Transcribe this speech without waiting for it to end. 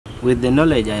With the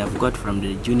knowledge I have got from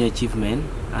the junior achievement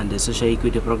and the social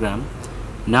equity program,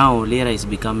 now Lira is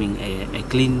becoming a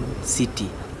clean city,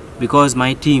 because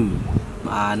my team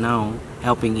are now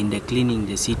helping in the cleaning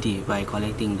the city by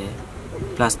collecting the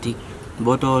plastic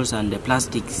bottles and the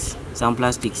plastics, some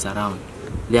plastics around.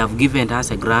 They have given us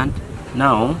a grant.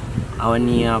 Now our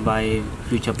nearby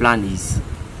future plan is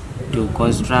to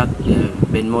construct the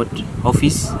Bed Mot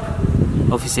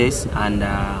offices, and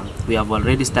we have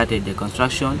already started the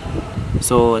construction,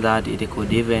 so that it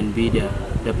could even be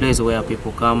the place where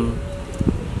people come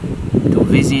to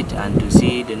visit and to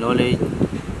see the knowledge,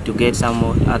 to get some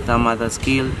other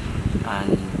skill,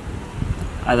 and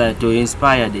other to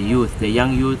inspire the youth, the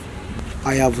young youth.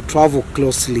 I have traveled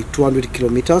closely 200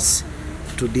 kilometers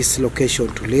to this location,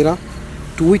 to Lira,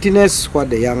 to witness what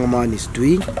the young man is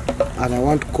doing, and I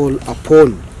want to call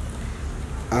upon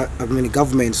many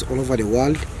governments all over the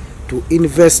world to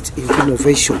invest in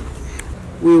innovation.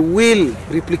 We will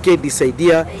replicate this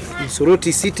idea in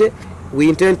Soroti City. We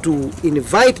intend to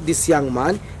invite this young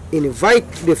man, invite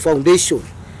the foundation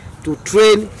to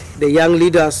train the young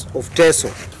leaders of Teso.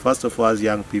 First of all, as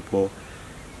young people,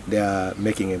 they are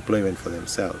making employment for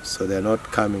themselves, so they are not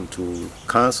coming to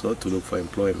council to look for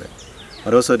employment,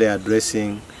 but also they are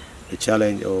addressing the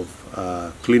challenge of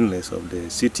cleanliness of the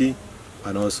city,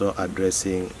 and also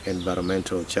addressing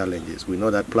environmental challenges. We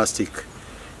know that plastic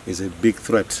is a big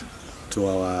threat to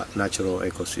our natural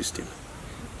ecosystem.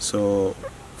 So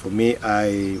for me,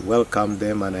 I welcome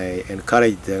them and I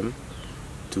encourage them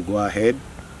to go ahead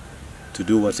to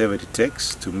do whatever it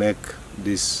takes to make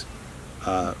this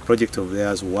project of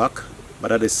theirs work,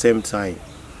 but at the same time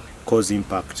cause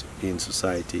impact in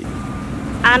society.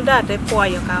 Under the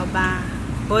poyo kauba,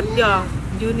 both your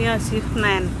junior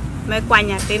achievement, me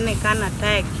kwanya tene kana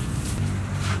tag.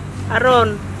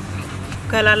 Haron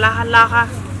kala laha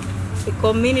the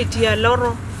community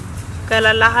aloro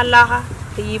kala laha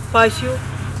the pashu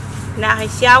na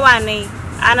hishawa ni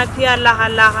anatia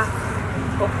laha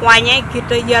o kwanya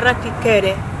kita yara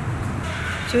tikere.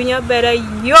 Junior bere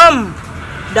yom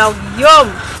dog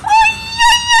yom.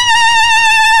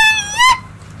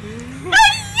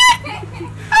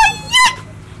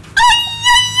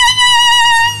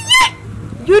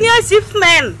 Junior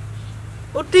achievement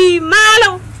uti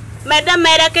malo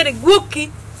meda kere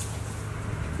guki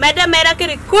meda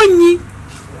kere konyi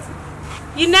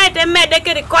united meda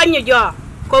kere konyo jo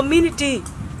community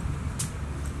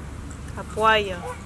apoyo.